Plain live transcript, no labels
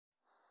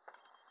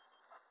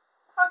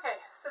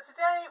So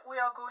today we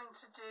are going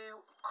to do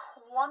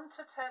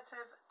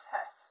quantitative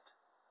test.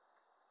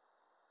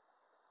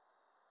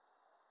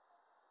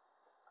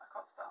 I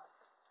can't spell.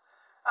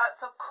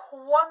 So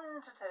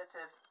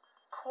quantitative.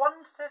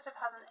 Quantitative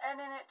has an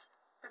N in it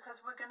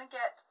because we're going to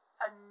get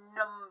a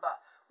number.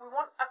 We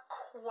want a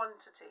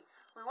quantity.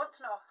 We want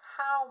to know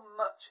how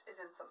much is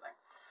in something.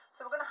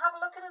 So we're going to have a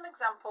look at an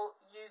example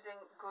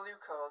using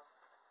glucose.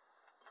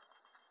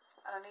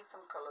 And I need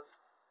some colours.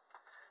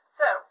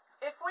 So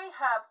if we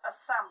have a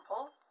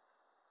sample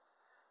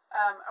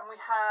and we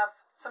have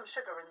some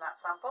sugar in that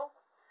sample,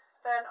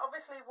 then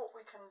obviously what we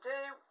can do,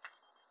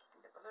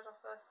 get the lid off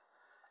this,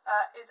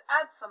 is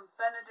add some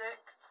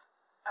Benedict,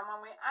 and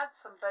when we add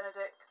some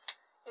Benedict,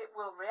 it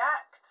will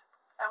react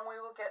and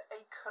we will get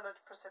a coloured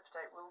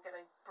precipitate. We will get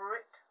a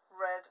brick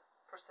red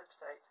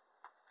precipitate.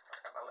 Let's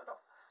get the lid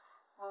off.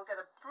 We'll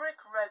get a brick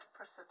red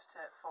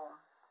precipitate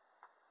form.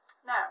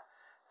 Now,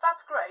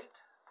 that's great,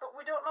 but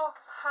we don't know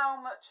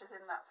how much is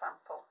in that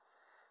sample.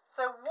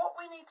 So what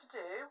we need to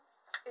do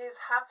is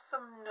have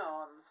some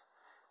knowns.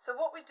 So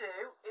what we do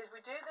is we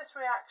do this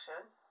reaction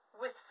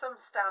with some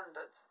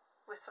standards,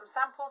 with some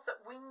samples that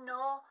we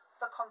know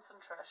the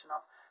concentration of.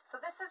 So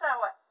this is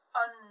our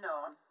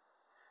unknown.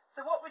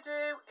 So what we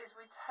do is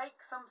we take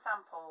some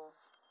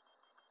samples.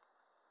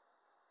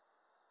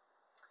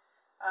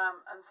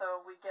 And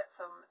so we get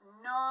some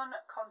known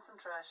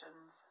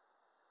concentrations.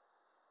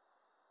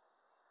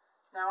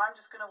 Now I'm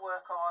just going to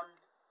work on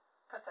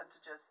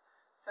percentages.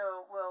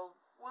 So we'll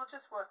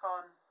just work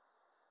on,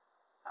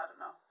 I don't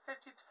know,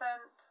 50%, 40%,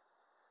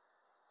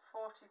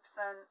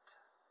 30%,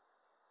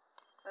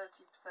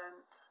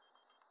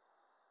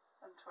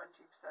 and 20%.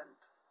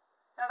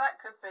 Now that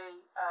could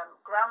be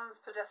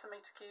grams per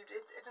decimeter cubed.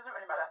 It doesn't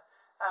really matter.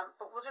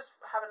 But we'll just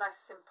have a nice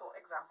simple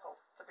example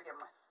to begin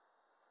with.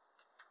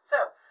 So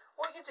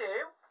what you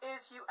do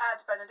is you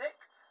add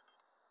Benedict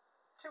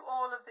to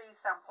all of these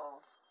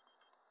samples.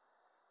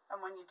 And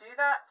when you do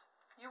that,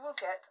 you will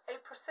get a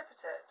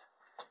precipitate.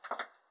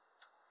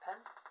 Pen.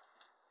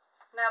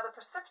 Now the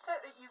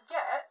precipitate that you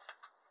get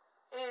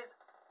is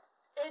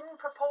in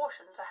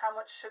proportion to how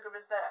much sugar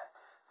is there.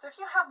 So if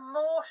you have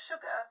more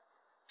sugar,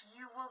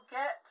 you will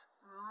get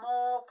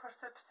more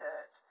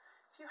precipitate.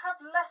 If you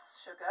have less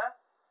sugar,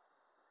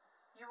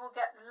 you will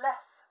get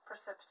less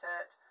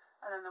precipitate.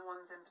 And then the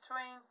ones in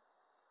between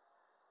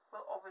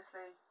will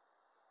obviously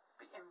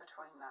be in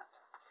between that.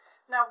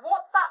 Now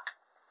what that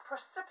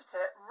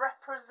precipitate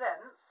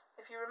represents,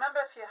 if you remember,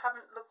 if you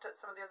haven't looked at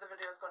some of the other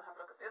videos, go and have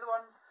a look at the other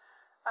ones.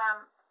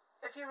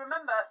 If you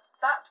remember,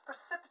 that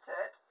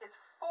precipitate is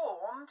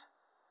formed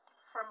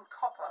from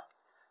copper.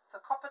 So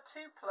copper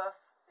 2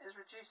 plus is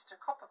reduced to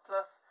copper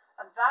plus,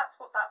 and that's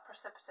what that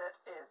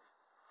precipitate is.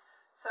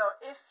 So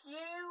if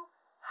you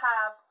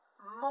have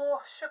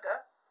more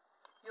sugar,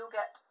 you'll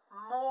get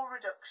more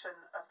reduction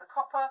of the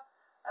copper,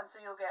 and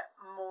so you'll get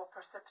more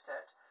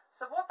precipitate.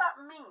 So what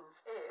that means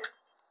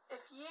is,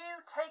 if you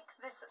take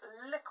this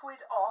liquid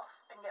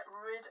off and get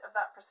rid of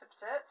that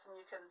precipitate, and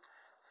you can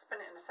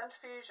spin it in a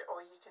centrifuge or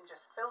you can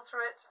just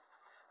filter it,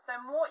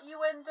 then what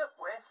you end up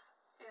with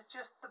is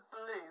just the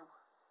blue.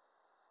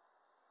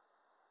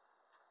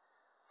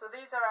 So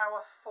these are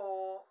our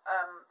four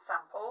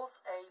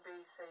samples, A, B,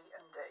 C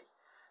and D.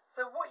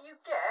 So what you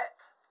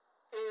get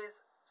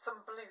is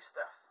some blue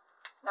stuff.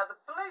 Now the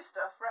blue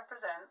stuff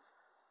represents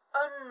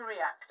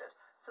unreacted.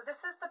 So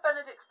this is the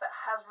Benedict that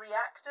has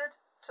reacted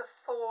to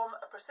form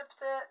a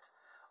precipitate.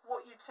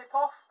 What you tip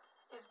off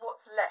is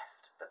what's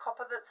left, the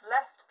copper that's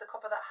left, the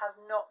copper that has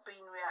not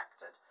been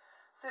reacted.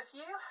 So if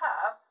you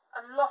have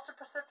a lot of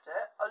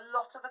precipitate, a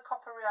lot of the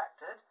copper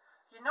reacted,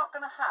 you're not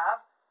going to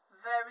have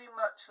very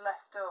much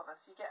left over,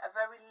 so you get a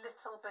very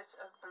little bit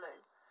of blue.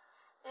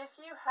 If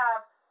you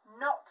have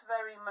not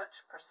very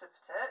much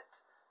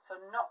precipitate, so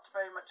not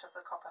very much of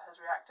the copper has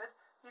reacted,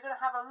 you're going to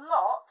have a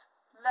lot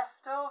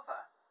left over.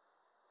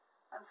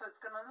 And so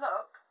it's going to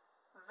look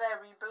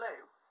very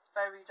blue,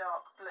 very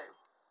dark blue.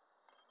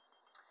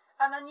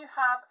 And then you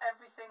have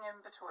everything in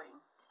between.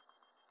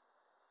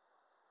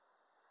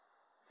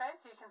 Okay,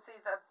 so you can see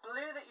the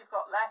blue that you've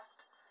got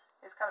left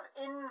is kind of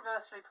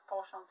inversely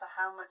proportional to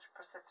how much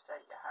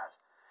precipitate you had.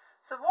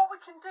 So what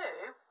we can do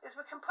is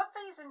we can put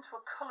these into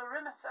a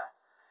colorimeter.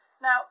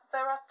 Now,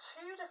 there are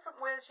two different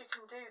ways you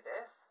can do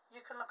this. You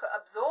can look at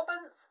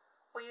absorbance,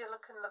 or you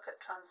can look at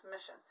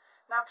transmission.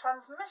 Now,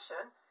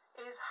 transmission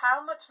is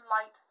how much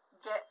light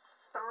gets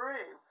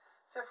through.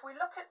 So if we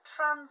look at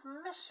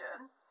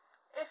transmission,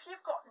 if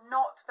you've got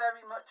not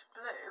very much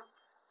blue,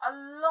 a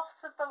lot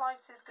of the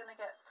light is going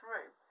to get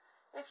through.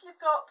 If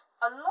you've got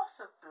a lot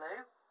of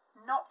blue,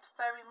 not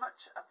very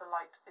much of the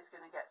light is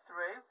going to get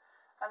through.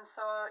 And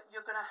so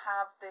you're going to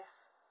have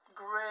this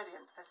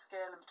gradient, this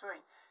scale in between.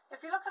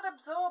 If you look at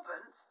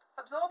absorbance,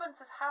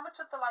 absorbance is how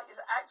much of the light is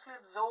actually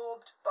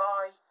absorbed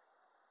by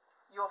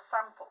your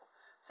sample.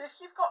 So if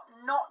you've got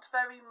not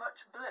very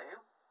much blue,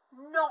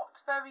 not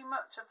very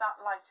much of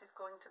that light is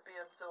going to be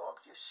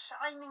absorbed. You're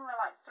shining the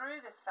light through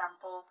this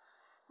sample,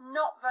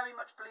 not very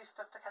much blue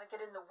stuff to kind of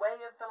get in the way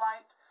of the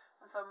light,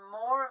 and so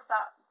more of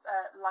that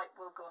light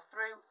will go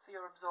through, so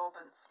your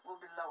absorbance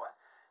will be lower.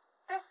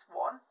 This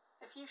one,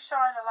 if you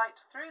shine a light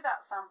through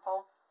that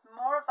sample,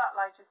 more of that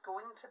light is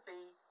going to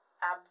be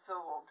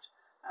absorbed,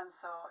 and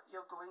so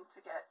you're going to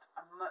get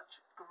a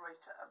much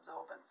greater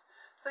absorbance.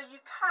 So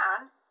you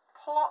can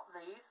plot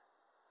these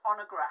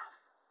on a graph.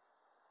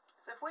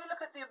 So if we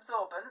look at the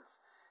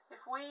absorbance,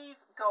 if we've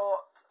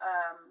got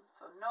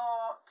so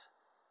 0,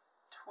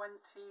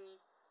 20,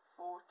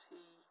 40,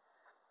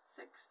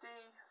 60,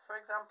 for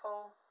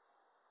example,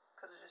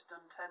 could have just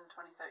done 10,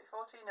 20, 30,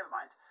 40, never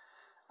mind.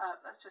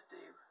 Let's just do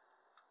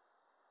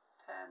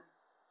 10,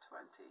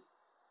 20,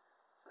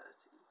 30,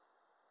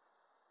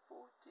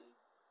 40,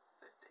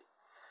 50.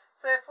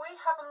 So if we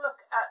have a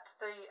look at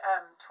the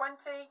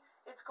 20,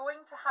 it's going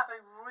to have a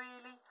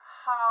really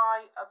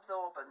high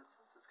absorbance.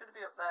 So it's going to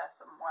be up there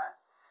somewhere.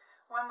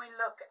 When we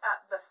look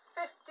at the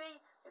 50,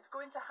 it's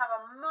going to have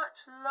a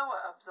much lower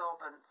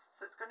absorbance.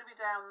 So it's going to be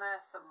down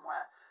there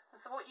somewhere. And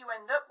so what you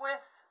end up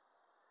with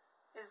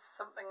is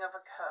something of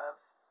a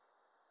curve.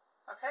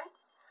 Okay?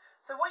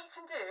 So what you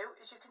can do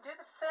is you can do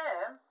the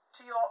same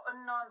to your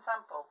unknown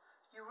sample.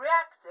 You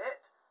react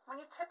it. When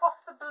you tip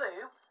off the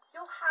blue,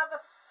 you'll have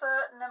a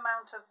certain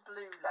amount of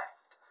blue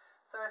left.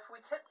 So if we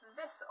tip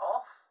this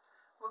off,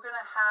 we're going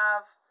to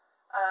have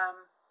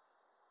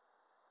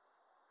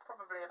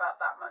probably about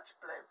that much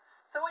blue.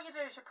 So what you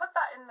do is you put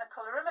that in the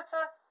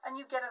colorimeter and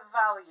you get a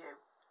value.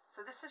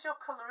 So this is your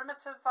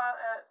colorimeter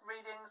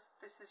readings,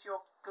 this is your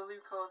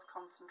glucose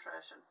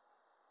concentration.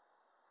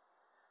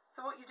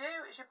 So what you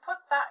do is you put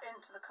that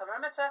into the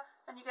colorimeter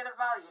and you get a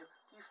value.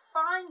 You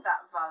find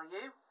that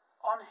value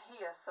on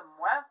here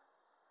somewhere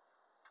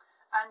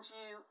and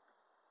you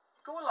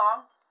go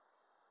along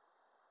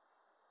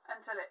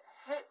until it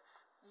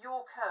hits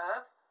your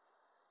curve.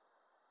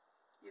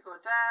 You go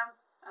down,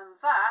 and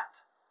that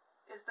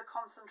is the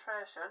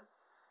concentration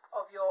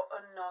of your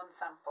unknown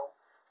sample.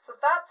 So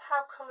that's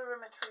how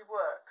colorimetry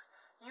works.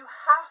 You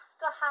have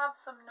to have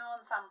some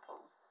known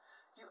samples.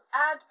 You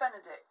add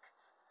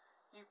Benedict's.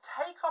 You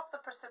take off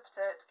the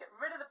precipitate, get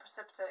rid of the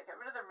precipitate, get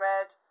rid of the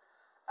red.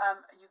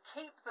 You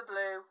keep the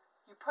blue.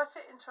 You put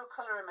it into a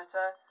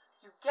colorimeter.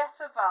 You get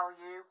a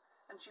value,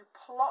 and you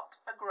plot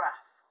a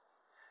graph.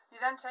 You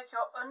then take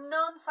your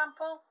unknown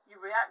sample. You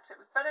react it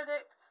with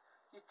Benedict's.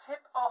 You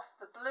tip off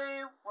the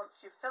blue.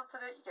 Once you've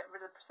filtered it, you get rid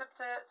of the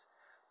precipitate.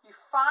 You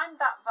find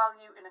that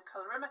value in a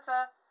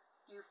colorimeter.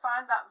 You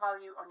find that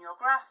value on your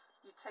graph.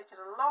 You take it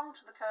along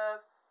to the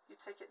curve. You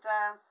take it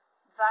down.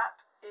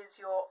 That is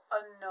your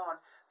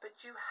unknown.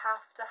 But you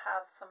have to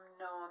have some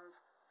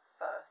knowns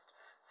first.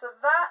 So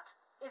that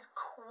is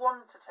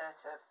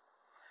quantitative.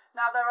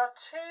 Now there are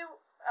two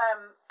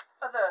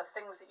other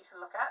things that you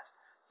can look at.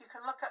 You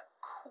can look at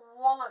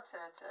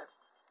qualitative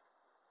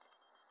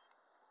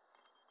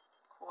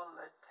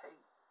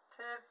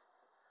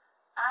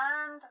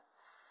and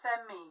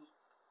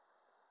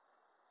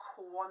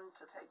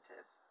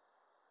semi-quantitative.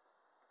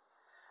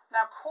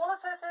 Now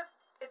qualitative,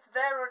 it's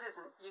there or it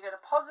isn't. You get a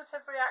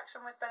positive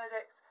reaction with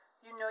Benedict's,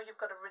 you know you've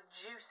got a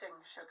reducing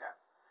sugar.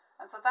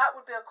 And so that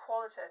would be a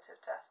qualitative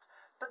test.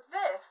 But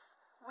this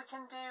we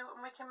can do,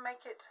 and we can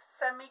make it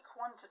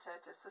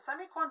semi-quantitative. So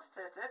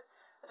semi-quantitative,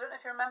 I don't know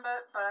if you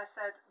remember, but I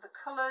said the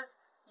colours,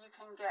 you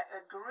can get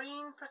a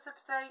green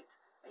precipitate,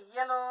 a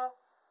yellow,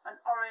 an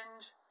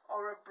orange,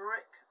 or a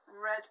brick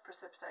red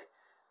precipitate.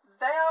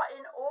 They are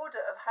in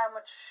order of how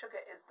much sugar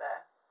is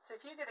there. So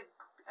if you get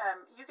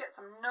you get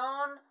some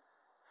known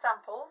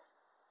samples,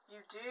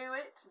 you do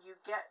it, you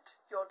get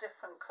your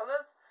different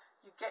colours,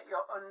 you get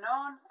your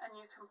unknown, and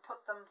you can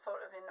put them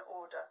sort of in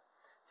order.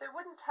 So it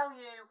wouldn't tell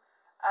you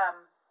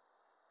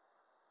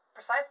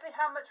precisely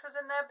how much was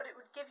in there, but it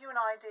would give you an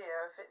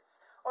idea if it's,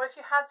 or if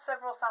you had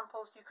several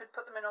samples, you could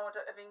put them in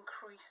order of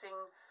increasing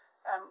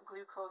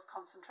glucose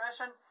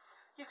concentration.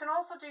 You can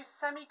also do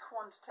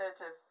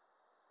semi-quantitative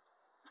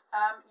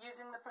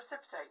using the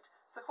precipitate.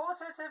 So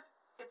qualitative,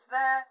 it's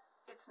there,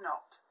 it's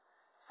not.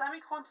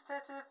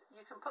 Semi-quantitative,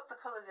 you can put the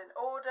colours in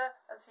order,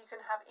 and so you can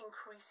have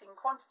increasing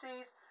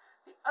quantities.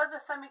 The other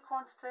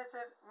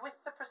semi-quantitative, with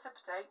the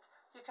precipitate,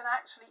 you can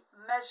actually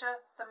measure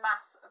the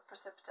mass of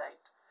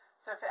precipitate.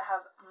 So if it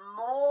has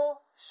more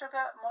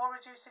sugar, more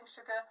reducing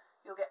sugar,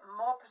 you'll get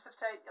more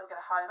precipitate, you'll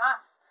get a higher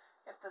mass.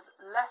 If there's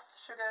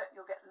less sugar,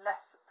 you'll get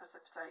less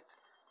precipitate.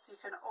 So you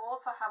can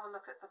also have a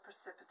look at the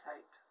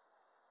precipitate.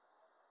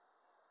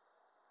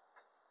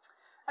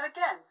 And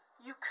again,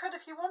 you could,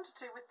 if you wanted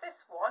to, with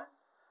this one,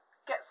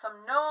 get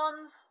some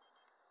knowns,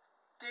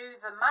 do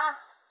the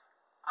maths,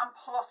 and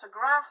plot a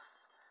graph,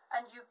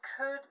 and you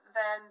could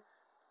then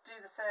do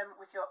the same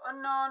with your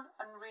unknown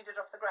and read it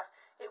off the graph.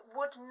 It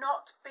would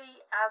not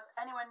be as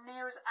anywhere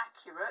near as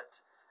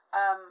accurate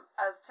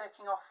as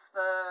taking off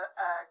the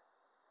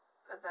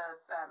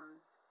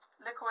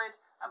liquid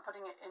and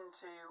putting it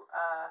into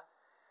a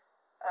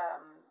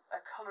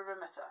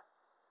colorimeter.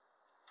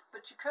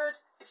 But you could,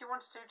 if you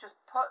wanted to, just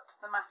put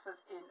the masses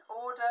in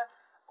order,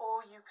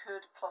 or you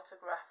could plot a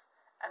graph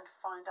and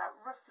find out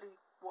roughly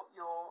what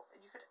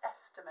you could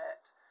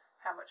estimate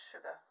how much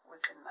sugar was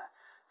in there.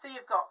 So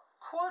you've got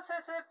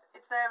Qualitative,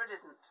 it's there, it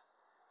isn't.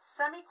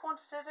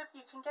 Semi-quantitative,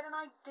 you can get an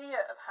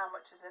idea of how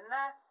much is in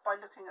there by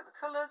looking at the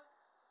colours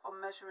or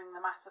measuring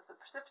the mass of the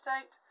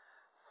precipitate.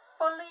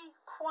 Fully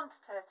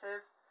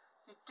quantitative,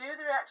 you do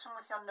the reaction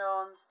with your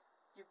knowns,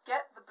 you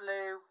get the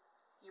blue,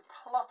 you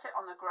plot it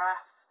on the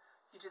graph,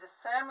 you do the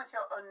same with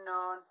your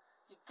unknown,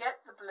 you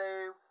get the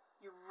blue,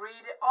 you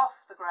read it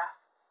off the graph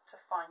to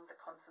find the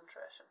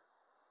concentration.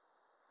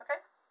 Okay?